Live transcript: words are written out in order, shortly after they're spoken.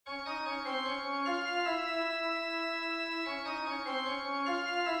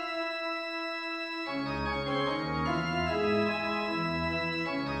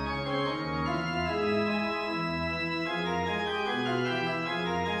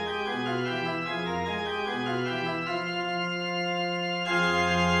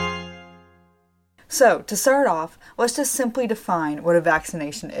So, to start off, let's just simply define what a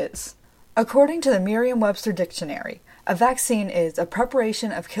vaccination is. According to the Merriam-Webster Dictionary, a vaccine is a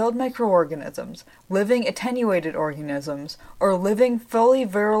preparation of killed microorganisms, living attenuated organisms, or living fully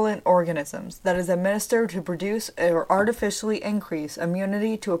virulent organisms that is administered to produce or artificially increase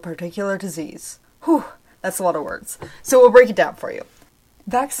immunity to a particular disease. Whew, that's a lot of words. So we'll break it down for you.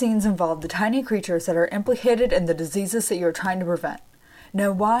 Vaccines involve the tiny creatures that are implicated in the diseases that you are trying to prevent.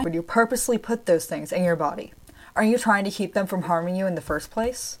 Now, why would you purposely put those things in your body? Are you trying to keep them from harming you in the first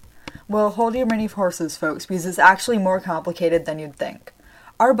place? Well, hold your many horses, folks, because it's actually more complicated than you'd think.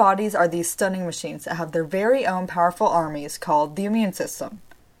 Our bodies are these stunning machines that have their very own powerful armies called the immune system.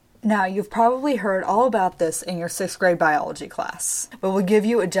 Now, you've probably heard all about this in your 6th grade biology class, but we'll give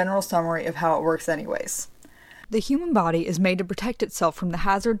you a general summary of how it works anyways. The human body is made to protect itself from the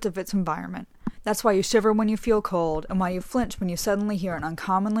hazards of its environment. That's why you shiver when you feel cold, and why you flinch when you suddenly hear an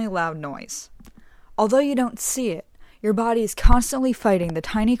uncommonly loud noise. Although you don't see it, your body is constantly fighting the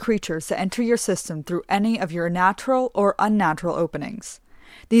tiny creatures that enter your system through any of your natural or unnatural openings.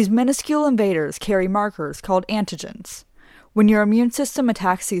 These minuscule invaders carry markers called antigens. When your immune system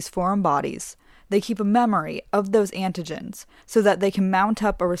attacks these foreign bodies, they keep a memory of those antigens so that they can mount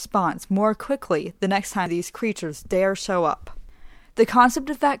up a response more quickly the next time these creatures dare show up. The concept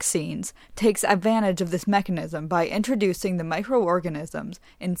of vaccines takes advantage of this mechanism by introducing the microorganisms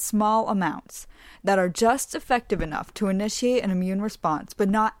in small amounts that are just effective enough to initiate an immune response but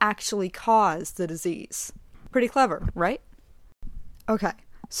not actually cause the disease. Pretty clever, right? Okay,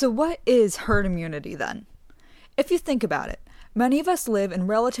 so what is herd immunity then? If you think about it, many of us live in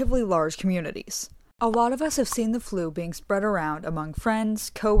relatively large communities. A lot of us have seen the flu being spread around among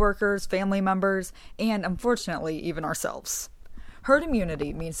friends, co-workers, family members, and unfortunately even ourselves. Herd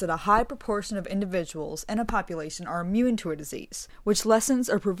immunity means that a high proportion of individuals in a population are immune to a disease, which lessens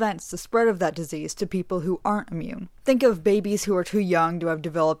or prevents the spread of that disease to people who aren't immune. Think of babies who are too young to have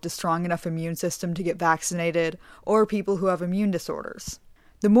developed a strong enough immune system to get vaccinated, or people who have immune disorders.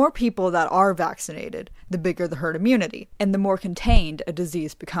 The more people that are vaccinated, the bigger the herd immunity, and the more contained a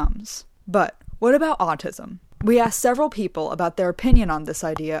disease becomes. But what about autism? We asked several people about their opinion on this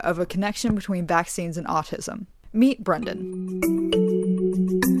idea of a connection between vaccines and autism. Meet Brendan.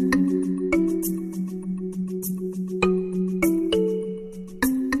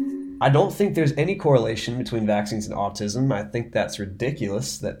 I don't think there's any correlation between vaccines and autism. I think that's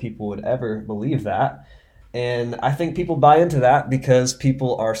ridiculous that people would ever believe that. And I think people buy into that because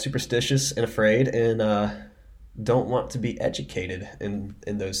people are superstitious and afraid and don't want to be educated in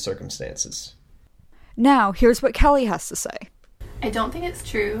those circumstances. Now, here's what Kelly has to say. I don't think it's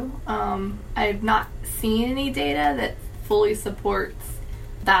true. I've not seen any data that fully supports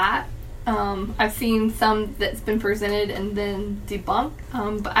that. I've seen some that's been presented and then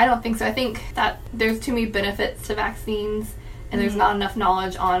debunked, but I don't think so. I think that there's too many benefits to vaccines and there's not enough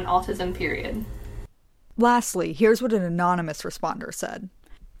knowledge on autism, period. Lastly, here's what an anonymous responder said.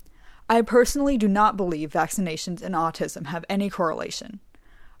 I personally do not believe vaccinations and autism have any correlation.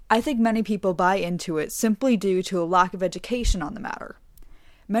 I think many people buy into it simply due to a lack of education on the matter.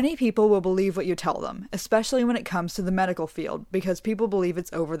 Many people will believe what you tell them, especially when it comes to the medical field, because people believe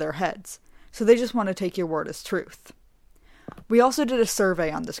it's over their heads, so they just want to take your word as truth. We also did a survey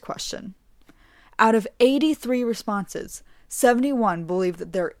on this question. Out of 83 responses, 71 believe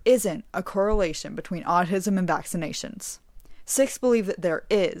that there isn't a correlation between autism and vaccinations. 6 believe that there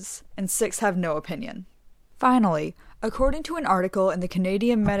is, and 6 have no opinion. Finally, according to an article in the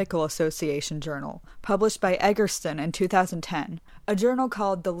Canadian Medical Association Journal, published by Egerton in 2010, a journal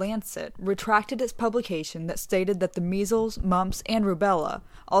called The Lancet retracted its publication that stated that the measles, mumps, and rubella,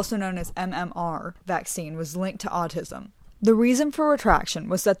 also known as MMR, vaccine was linked to autism. The reason for retraction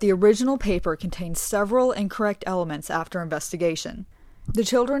was that the original paper contained several incorrect elements after investigation. The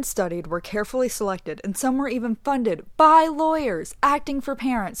children studied were carefully selected, and some were even funded by lawyers acting for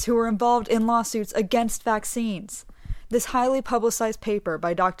parents who were involved in lawsuits against vaccines. This highly publicized paper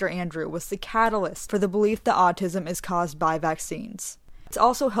by Dr. Andrew was the catalyst for the belief that autism is caused by vaccines. It's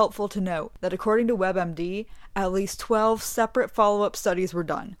also helpful to note that according to WebMD, at least 12 separate follow-up studies were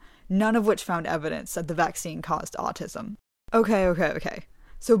done, none of which found evidence that the vaccine caused autism. Okay.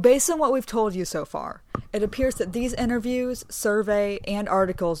 So based on what we've told you so far, it appears that these interviews, survey, and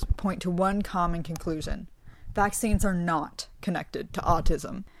articles point to one common conclusion. Vaccines are not connected to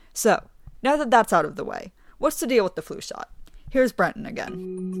autism. So, now that that's out of the way, what's the deal with the flu shot? Here's Brenton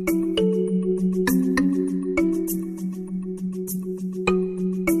again.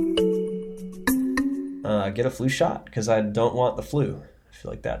 Get a flu shot because I don't want the flu. I feel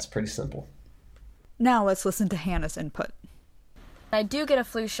like that's pretty simple. Now let's listen to Hannah's input. I do get a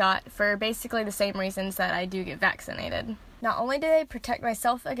flu shot for basically the same reasons that I do get vaccinated. Not only do they protect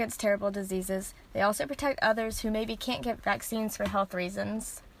myself against terrible diseases, they also protect others who maybe can't get vaccines for health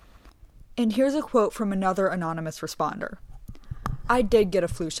reasons. And here's a quote from another anonymous responder. I did get a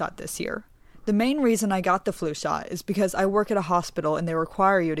flu shot this year. The main reason I got the flu shot is because I work at a hospital and they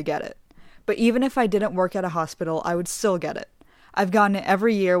require you to get it. But even if I didn't work at a hospital, I would still get it. I've gotten it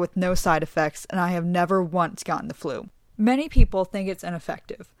every year with no side effects, and I have never once gotten the flu. Many people think it's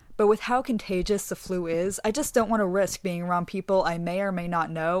ineffective, but with how contagious the flu is, I just don't want to risk being around people I may or may not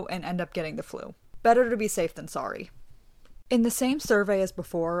know and end up getting the flu. Better to be safe than sorry. In the same survey as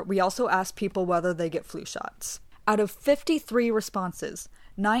before, we also asked people whether they get flu shots. Out of 53 responses,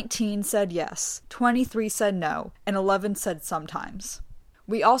 19 said yes, 23 said no, and 11 said sometimes.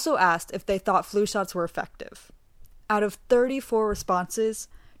 We also asked if they thought flu shots were effective. Out of 34 responses,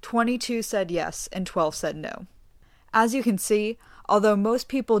 22 said yes and 12 said no. As you can see, although most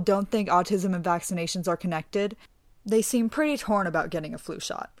people don't think autism and vaccinations are connected, they seem pretty torn about getting a flu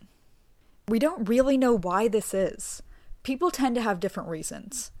shot. We don't really know why this is. People tend to have different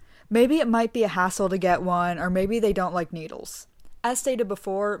reasons. Maybe it might be a hassle to get one, or maybe they don't like needles. As stated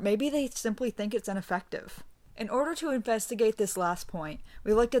before, maybe they simply think it's ineffective. In order to investigate this last point,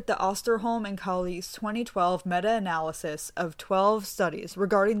 we looked at the Osterholm and colleagues' 2012 meta-analysis of 12 studies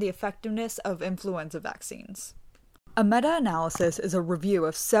regarding the effectiveness of influenza vaccines. A meta-analysis is a review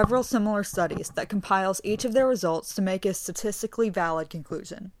of several similar studies that compiles each of their results to make a statistically valid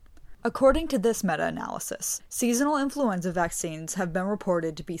conclusion. According to this meta-analysis, seasonal influenza vaccines have been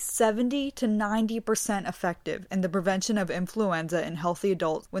reported to be 70 to 90% effective in the prevention of influenza in healthy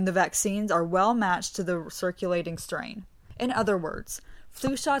adults when the vaccines are well matched to the circulating strain. In other words,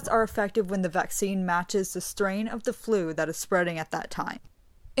 flu shots are effective when the vaccine matches the strain of the flu that is spreading at that time.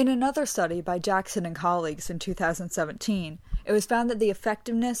 In another study by Jackson and colleagues in 2017, it was found that the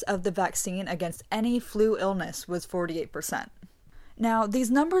effectiveness of the vaccine against any flu illness was 48%. Now, these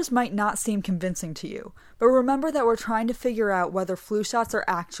numbers might not seem convincing to you, but remember that we're trying to figure out whether flu shots are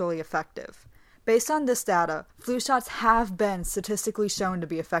actually effective. Based on this data, flu shots have been statistically shown to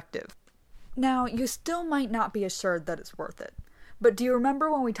be effective. Now, you still might not be assured that it's worth it, but do you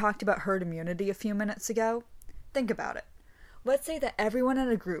remember when we talked about herd immunity a few minutes ago? Think about it. Let's say that everyone in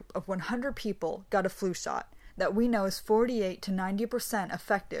a group of 100 people got a flu shot that we know is 48 to 90%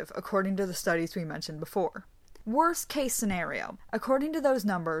 effective according to the studies we mentioned before. Worst case scenario, according to those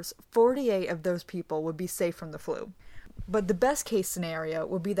numbers, 48 of those people would be safe from the flu. But the best case scenario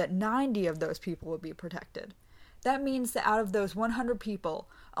would be that 90 of those people would be protected. That means that out of those 100 people,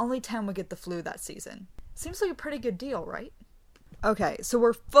 only 10 would get the flu that season. Seems like a pretty good deal, right? Okay, so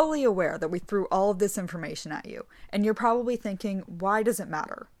we're fully aware that we threw all of this information at you, and you're probably thinking, why does it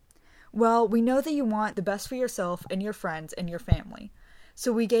matter? Well, we know that you want the best for yourself and your friends and your family.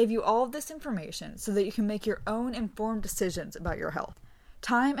 So we gave you all of this information so that you can make your own informed decisions about your health.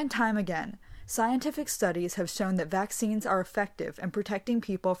 Time and time again, scientific studies have shown that vaccines are effective in protecting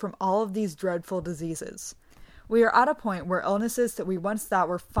people from all of these dreadful diseases. We are at a point where illnesses that we once thought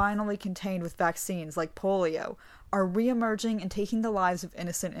were finally contained with vaccines, like polio, are re-emerging and taking the lives of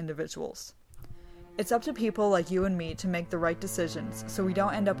innocent individuals. It's up to people like you and me to make the right decisions so we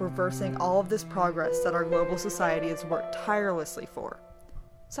don't end up reversing all of this progress that our global society has worked tirelessly for.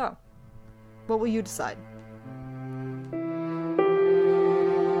 So, what will you decide?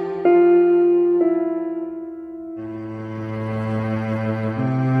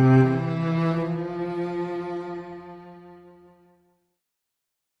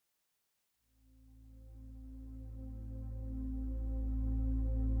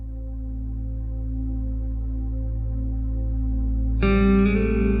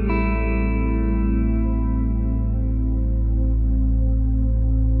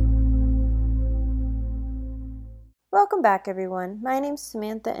 Welcome back, everyone. My name's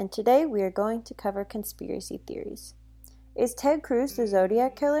Samantha, and today we are going to cover conspiracy theories. Is Ted Cruz the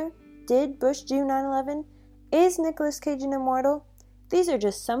Zodiac Killer? Did Bush do 9/11? Is Nicolas Cage an immortal? These are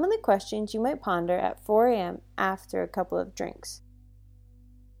just some of the questions you might ponder at 4 a.m. after a couple of drinks.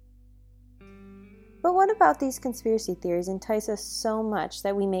 But what about these conspiracy theories entice us so much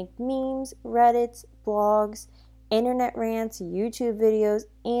that we make memes, Reddits, blogs, internet rants, YouTube videos,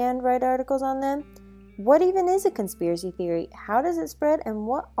 and write articles on them? What even is a conspiracy theory? How does it spread? And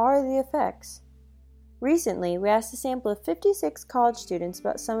what are the effects? Recently, we asked a sample of 56 college students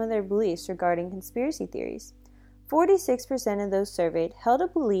about some of their beliefs regarding conspiracy theories. 46% of those surveyed held a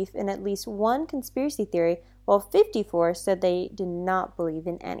belief in at least one conspiracy theory, while 54 said they did not believe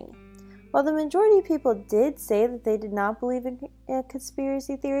in any. While the majority of people did say that they did not believe in a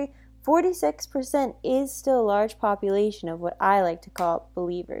conspiracy theory, 46% is still a large population of what I like to call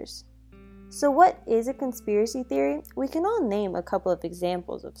believers. So what is a conspiracy theory? We can all name a couple of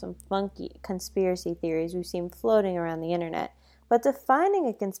examples of some funky conspiracy theories we've seen floating around the internet, but defining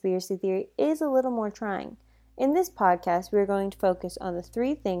a conspiracy theory is a little more trying. In this podcast, we are going to focus on the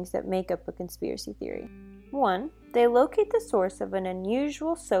 3 things that make up a conspiracy theory. 1. They locate the source of an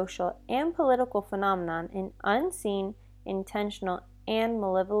unusual social and political phenomenon in unseen, intentional, and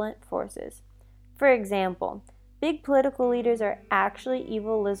malevolent forces. For example, big political leaders are actually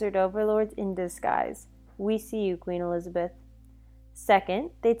evil lizard overlords in disguise. We see you, Queen Elizabeth. Second,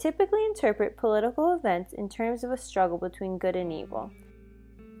 they typically interpret political events in terms of a struggle between good and evil.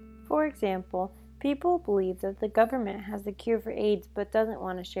 For example, people believe that the government has the cure for AIDS but doesn't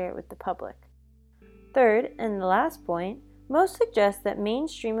want to share it with the public. Third, and the last point, most suggest that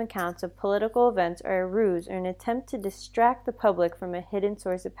mainstream accounts of political events are a ruse or an attempt to distract the public from a hidden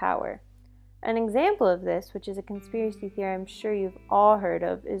source of power. An example of this, which is a conspiracy theory I'm sure you've all heard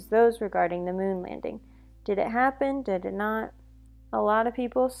of, is those regarding the moon landing. Did it happen? Did it not? A lot of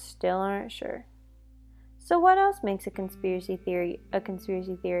people still aren't sure. So what else makes a conspiracy theory a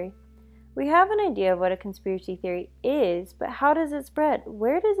conspiracy theory? We have an idea of what a conspiracy theory is, but how does it spread?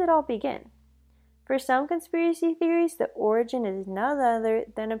 Where does it all begin? For some conspiracy theories, the origin is none other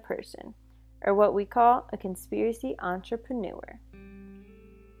than a person, or what we call a conspiracy entrepreneur.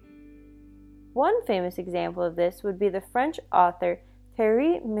 One famous example of this would be the French author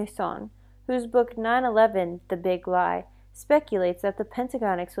Thierry Meurson, whose book 9/11, The Big Lie, speculates that the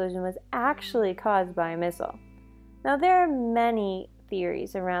Pentagon explosion was actually caused by a missile. Now, there are many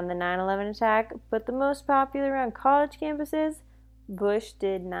theories around the 9/11 attack, but the most popular around college campuses, Bush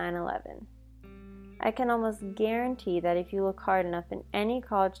did 9/11. I can almost guarantee that if you look hard enough in any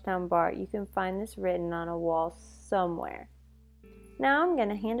college town bar, you can find this written on a wall somewhere. Now I'm going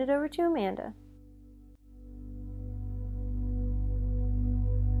to hand it over to Amanda.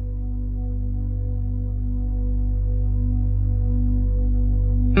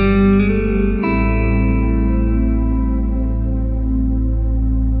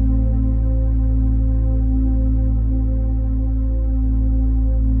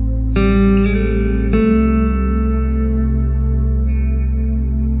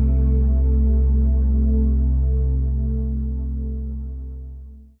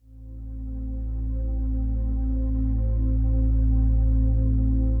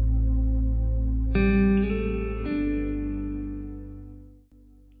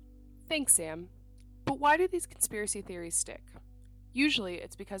 Thanks, Sam. But why do these conspiracy theories stick? Usually,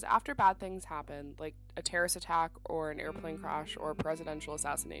 it's because after bad things happen, like a terrorist attack or an airplane crash or a presidential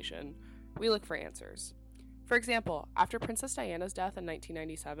assassination, we look for answers. For example, after Princess Diana's death in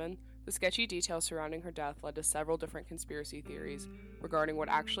 1997, the sketchy details surrounding her death led to several different conspiracy theories regarding what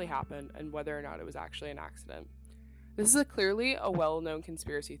actually happened and whether or not it was actually an accident. This is clearly a well-known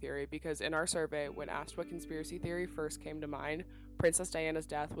conspiracy theory because in our survey, when asked what conspiracy theory first came to mind, Princess Diana's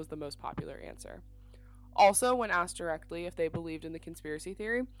death was the most popular answer. Also, when asked directly if they believed in the conspiracy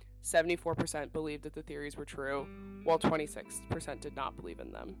theory, 74% believed that the theories were true, while 26% did not believe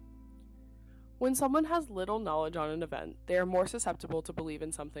in them. When someone has little knowledge on an event, they are more susceptible to believe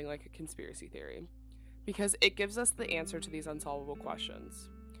in something like a conspiracy theory, because it gives us the answer to these unsolvable questions.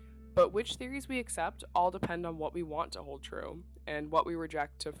 But which theories we accept all depend on what we want to hold true, and what we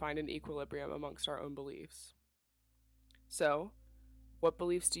reject to find an equilibrium amongst our own beliefs. So, what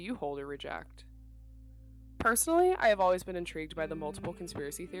beliefs do you hold or reject? Personally, I have always been intrigued by the multiple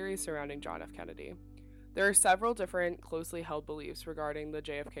conspiracy theories surrounding John F. Kennedy. There are several different closely held beliefs regarding the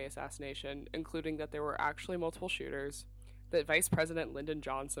JFK assassination, including that there were actually multiple shooters, that Vice President Lyndon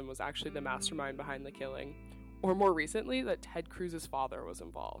Johnson was actually the mastermind behind the killing, or more recently, that Ted Cruz's father was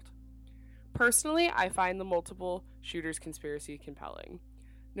involved. Personally, I find the multiple shooters conspiracy compelling.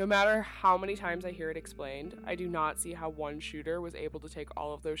 No matter how many times I hear it explained, I do not see how one shooter was able to take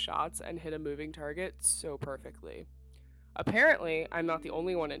all of those shots and hit a moving target so perfectly. Apparently, I'm not the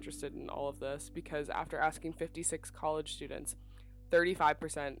only one interested in all of this because after asking 56 college students,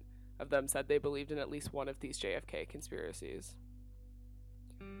 35% of them said they believed in at least one of these JFK conspiracies.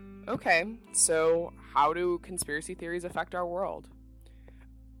 Okay, so how do conspiracy theories affect our world?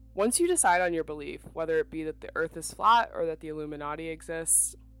 Once you decide on your belief, whether it be that the Earth is flat or that the Illuminati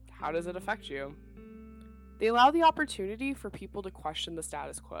exists, how does it affect you? They allow the opportunity for people to question the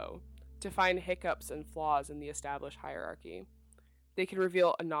status quo, to find hiccups and flaws in the established hierarchy. They can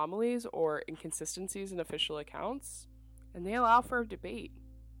reveal anomalies or inconsistencies in official accounts, and they allow for debate.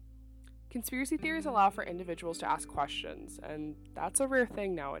 Conspiracy theories allow for individuals to ask questions, and that's a rare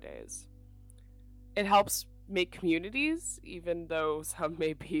thing nowadays. It helps make communities, even though some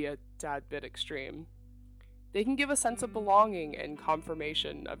may be a tad bit extreme. They can give a sense of belonging and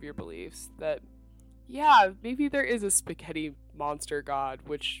confirmation of your beliefs that, yeah, maybe there is a spaghetti monster god,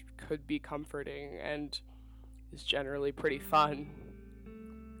 which could be comforting and is generally pretty fun.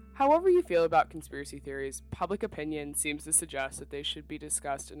 However you feel about conspiracy theories, public opinion seems to suggest that they should be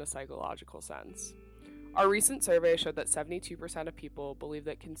discussed in a psychological sense. Our recent survey showed that 72% of people believe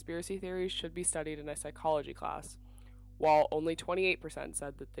that conspiracy theories should be studied in a psychology class, while only 28%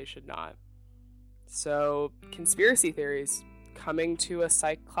 said that they should not. So, conspiracy theories coming to a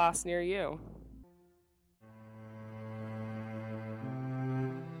psych class near you.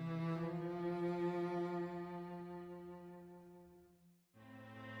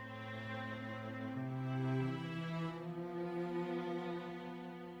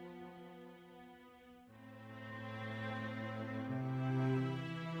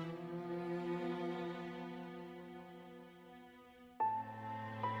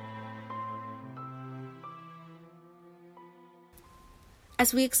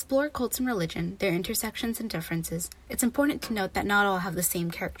 As we explore cults and religion, their intersections and differences, it's important to note that not all have the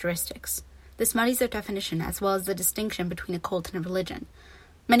same characteristics. This muddies their definition as well as the distinction between a cult and a religion.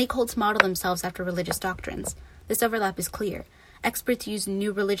 Many cults model themselves after religious doctrines. This overlap is clear. Experts use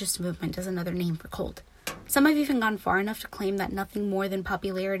new religious movement as another name for cult. Some have even gone far enough to claim that nothing more than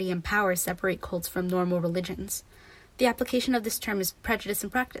popularity and power separate cults from normal religions. The application of this term is prejudice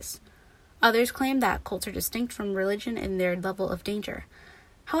in practice. Others claim that cults are distinct from religion in their level of danger.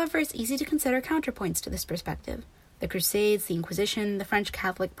 However, it's easy to consider counterpoints to this perspective. The Crusades, the Inquisition, the French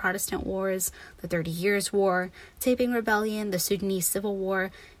Catholic-Protestant Wars, the 30 Years' War, Taiping Rebellion, the Sudanese Civil War,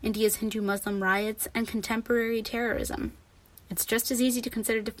 India's Hindu-Muslim riots, and contemporary terrorism. It's just as easy to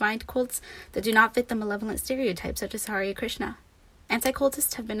consider defined cults that do not fit the malevolent stereotypes such as Hare Krishna.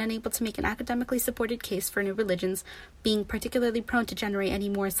 Anti-cultists have been unable to make an academically supported case for new religions being particularly prone to generate any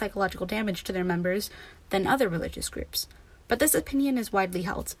more psychological damage to their members than other religious groups. But this opinion is widely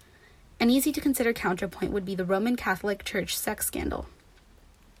held. An easy-to-consider counterpoint would be the Roman Catholic Church sex scandal.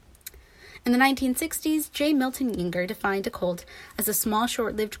 In the 1960s, J. Milton Yinger defined a cult as a small,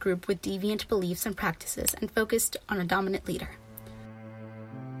 short-lived group with deviant beliefs and practices and focused on a dominant leader.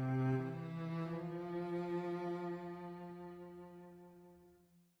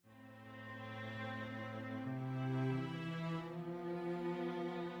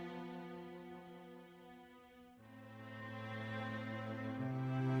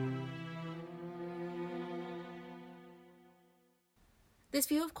 This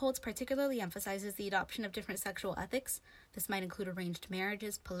view of cults particularly emphasizes the adoption of different sexual ethics. This might include arranged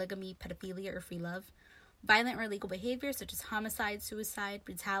marriages, polygamy, pedophilia, or free love, violent or illegal behavior such as homicide, suicide,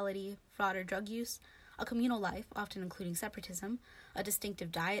 brutality, fraud, or drug use, a communal life, often including separatism, a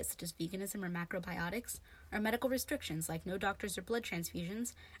distinctive diet such as veganism or macrobiotics, or medical restrictions like no doctors or blood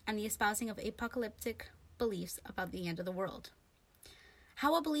transfusions, and the espousing of apocalyptic beliefs about the end of the world.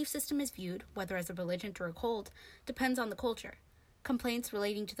 How a belief system is viewed, whether as a religion or a cult, depends on the culture. Complaints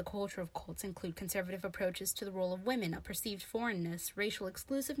relating to the culture of cults include conservative approaches to the role of women, a perceived foreignness, racial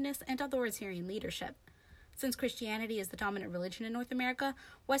exclusiveness, and authoritarian leadership. Since Christianity is the dominant religion in North America,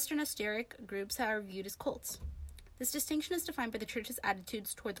 Western esoteric groups are viewed as cults. This distinction is defined by the church's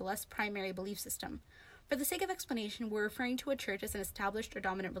attitudes toward the less primary belief system. For the sake of explanation, we're referring to a church as an established or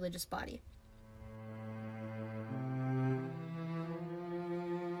dominant religious body.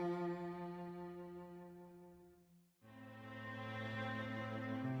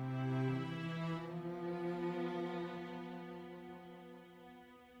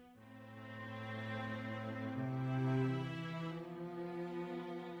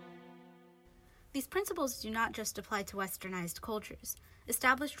 These principles do not just apply to westernized cultures.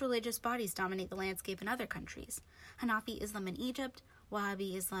 Established religious bodies dominate the landscape in other countries. Hanafi Islam in Egypt,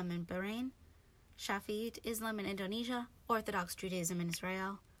 Wahhabi Islam in Bahrain, Shafi'ite Islam in Indonesia, Orthodox Judaism in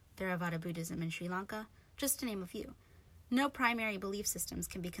Israel, Theravada Buddhism in Sri Lanka, just to name a few. No primary belief systems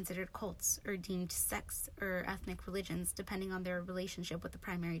can be considered cults or deemed sects or ethnic religions depending on their relationship with the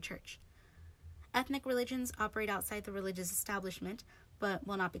primary church. Ethnic religions operate outside the religious establishment, but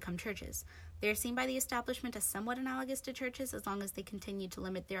will not become churches. They are seen by the establishment as somewhat analogous to churches as long as they continue to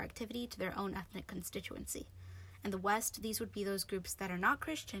limit their activity to their own ethnic constituency. In the West, these would be those groups that are not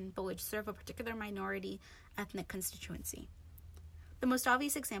Christian, but which serve a particular minority ethnic constituency. The most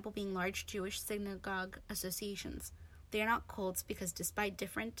obvious example being large Jewish synagogue associations. They are not cults because despite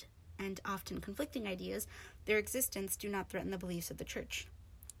different and often conflicting ideas, their existence do not threaten the beliefs of the church.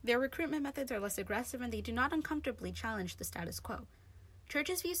 Their recruitment methods are less aggressive and they do not uncomfortably challenge the status quo.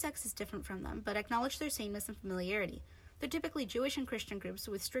 Churches view sects as different from them, but acknowledge their sameness and familiarity. They're typically Jewish and Christian groups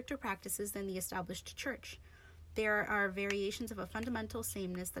with stricter practices than the established church. There are variations of a fundamental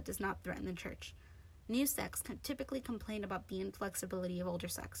sameness that does not threaten the church. New sects can typically complain about the inflexibility of older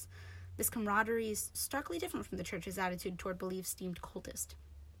sects. This camaraderie is starkly different from the church's attitude toward beliefs deemed cultist.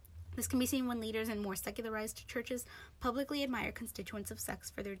 This can be seen when leaders in more secularized churches publicly admire constituents of sects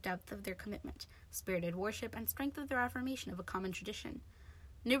for their depth of their commitment, spirited worship, and strength of their affirmation of a common tradition.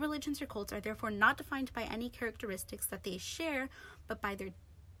 New religions or cults are therefore not defined by any characteristics that they share, but by their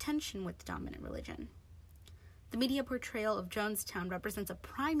tension with the dominant religion. The media portrayal of Jonestown represents a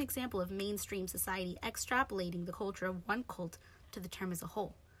prime example of mainstream society extrapolating the culture of one cult to the term as a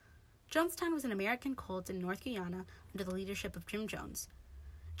whole. Jonestown was an American cult in North Guyana under the leadership of Jim Jones.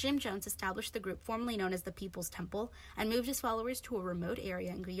 Jim Jones established the group formerly known as the People's Temple and moved his followers to a remote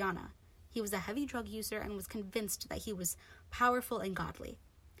area in Guyana. He was a heavy drug user and was convinced that he was powerful and godly.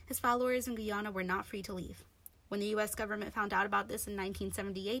 His followers in Guyana were not free to leave. When the U.S. government found out about this in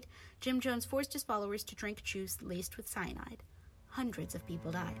 1978, Jim Jones forced his followers to drink juice laced with cyanide. Hundreds of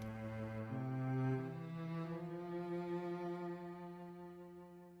people died.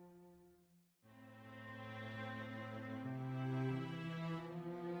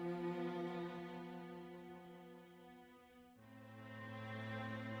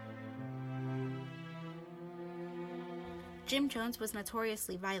 Jim Jones was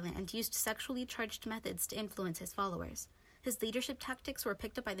notoriously violent and used sexually charged methods to influence his followers. His leadership tactics were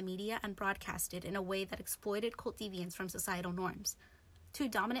picked up by the media and broadcasted in a way that exploited cult deviance from societal norms. Two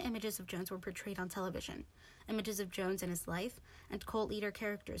dominant images of Jones were portrayed on television, images of Jones and his life, and cult leader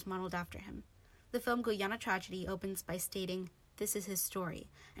characters modeled after him. The film Guyana Tragedy opens by stating, "This is his story,"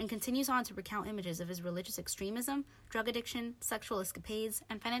 and continues on to recount images of his religious extremism, drug addiction, sexual escapades,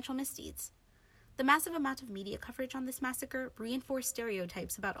 and financial misdeeds. The massive amount of media coverage on this massacre reinforced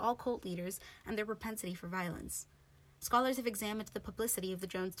stereotypes about all cult leaders and their propensity for violence. Scholars have examined the publicity of the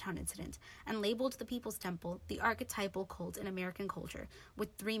Jonestown incident and labeled the People's Temple the archetypal cult in American culture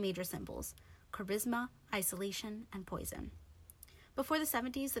with three major symbols: charisma, isolation, and poison. Before the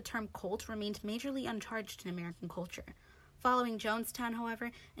 70s, the term cult remained majorly uncharged in American culture. Following Jonestown, however,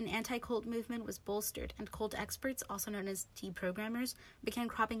 an anti-cult movement was bolstered, and cult experts, also known as deprogrammers, began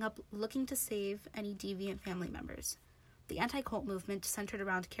cropping up looking to save any deviant family members. The anti-cult movement centered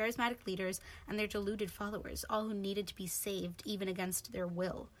around charismatic leaders and their deluded followers, all who needed to be saved even against their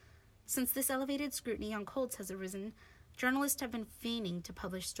will. Since this elevated scrutiny on cults has arisen, journalists have been feigning to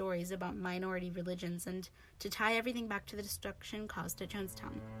publish stories about minority religions and to tie everything back to the destruction caused at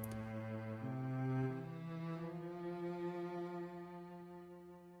Jonestown.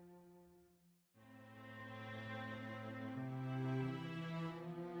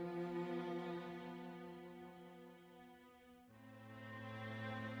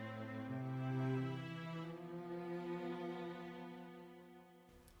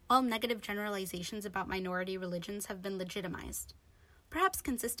 All negative generalizations about minority religions have been legitimized. Perhaps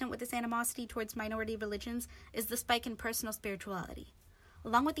consistent with this animosity towards minority religions is the spike in personal spirituality.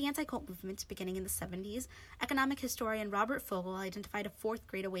 Along with the anti-cult movement beginning in the 70s, economic historian Robert Fogel identified a fourth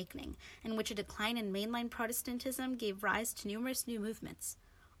Great Awakening, in which a decline in mainline Protestantism gave rise to numerous new movements.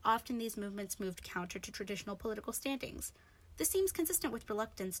 Often these movements moved counter to traditional political standings. This seems consistent with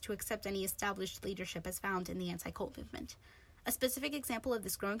reluctance to accept any established leadership as found in the anti-cult movement. A specific example of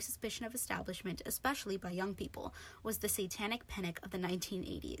this growing suspicion of establishment, especially by young people, was the Satanic Panic of the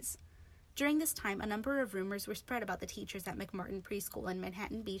 1980s. During this time, a number of rumors were spread about the teachers at McMartin Preschool in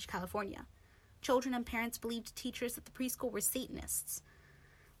Manhattan Beach, California. Children and parents believed teachers at the preschool were Satanists.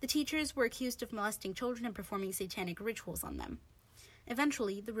 The teachers were accused of molesting children and performing satanic rituals on them.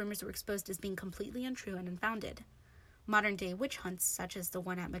 Eventually, the rumors were exposed as being completely untrue and unfounded. Modern-day witch hunts, such as the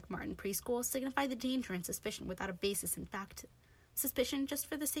one at McMartin Preschool, signify the danger and suspicion without a basis in fact. Suspicion just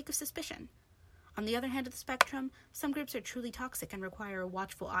for the sake of suspicion. On the other hand of the spectrum, some groups are truly toxic and require a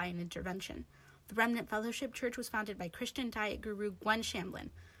watchful eye and intervention. The Remnant Fellowship Church was founded by Christian diet guru Gwen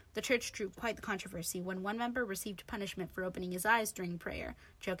Shamblin. The church drew quite the controversy when one member received punishment for opening his eyes during prayer,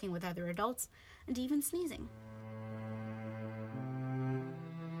 joking with other adults, and even sneezing.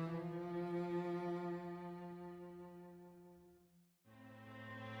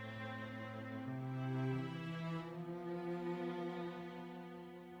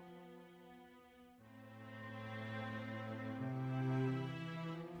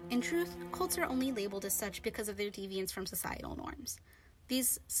 In truth, cults are only labeled as such because of their deviance from societal norms.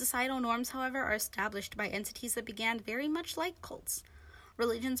 These societal norms, however, are established by entities that began very much like cults.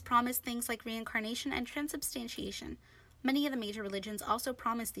 Religions promise things like reincarnation and transubstantiation. Many of the major religions also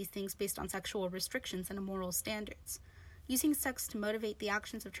promise these things based on sexual restrictions and immoral standards. Using sex to motivate the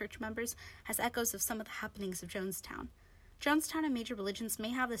actions of church members has echoes of some of the happenings of Jonestown. Jonestown and major religions may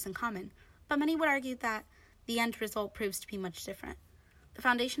have this in common, but many would argue that the end result proves to be much different. The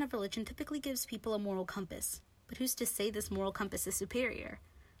foundation of religion typically gives people a moral compass, but who's to say this moral compass is superior?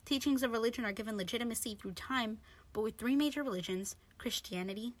 Teachings of religion are given legitimacy through time, but with three major religions,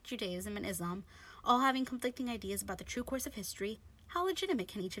 Christianity, Judaism, and Islam, all having conflicting ideas about the true course of history, how legitimate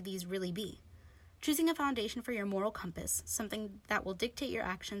can each of these really be? Choosing a foundation for your moral compass, something that will dictate your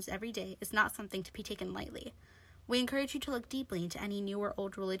actions every day, is not something to be taken lightly. We encourage you to look deeply into any new or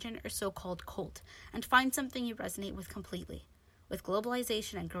old religion or so-called cult, and find something you resonate with completely. With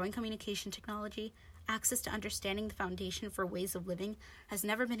globalization and growing communication technology, access to understanding the foundation for ways of living has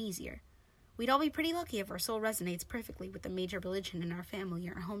never been easier. We'd all be pretty lucky if our soul resonates perfectly with the major religion in our family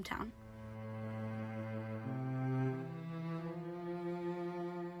or our hometown.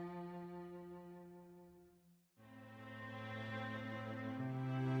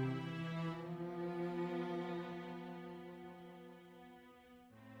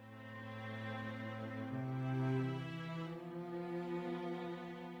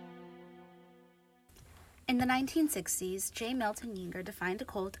 In the 1960s, J. Milton Yinger defined a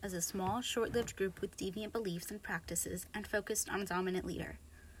cult as a small, short-lived group with deviant beliefs and practices and focused on a dominant leader.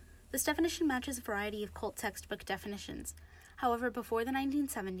 This definition matches a variety of cult textbook definitions. However, before the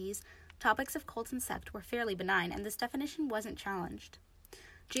 1970s, topics of cult and sect were fairly benign, and this definition wasn't challenged.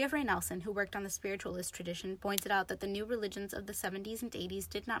 Geoffrey Nelson, who worked on the spiritualist tradition, pointed out that the new religions of the 70s and 80s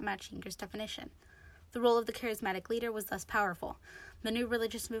did not match Yinger's definition. The role of the charismatic leader was thus powerful. The new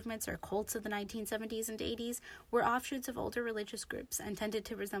religious movements or cults of the 1970s and 80s were offshoots of older religious groups and tended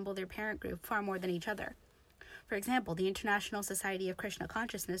to resemble their parent group far more than each other. For example, the International Society of Krishna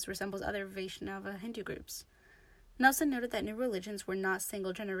Consciousness resembles other Vaishnava Hindu groups. Nelson noted that new religions were not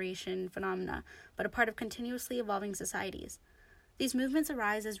single-generation phenomena, but a part of continuously evolving societies. These movements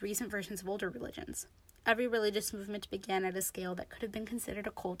arise as recent versions of older religions. Every religious movement began at a scale that could have been considered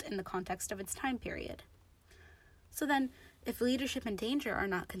a cult in the context of its time period. So then, if leadership and danger are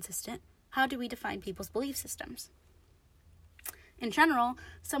not consistent, how do we define people's belief systems? In general,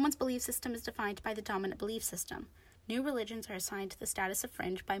 someone's belief system is defined by the dominant belief system. New religions are assigned the status of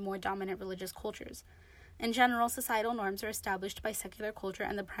fringe by more dominant religious cultures. In general, societal norms are established by secular culture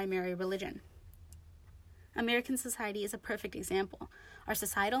and the primary religion. American society is a perfect example. Our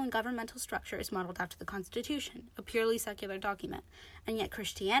societal and governmental structure is modeled after the Constitution, a purely secular document, and yet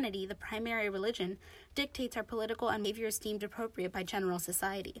Christianity, the primary religion, dictates our political and behaviors deemed appropriate by general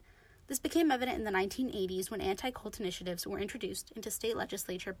society. This became evident in the 1980s when anti-cult initiatives were introduced into state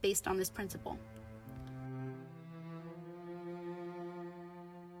legislature based on this principle.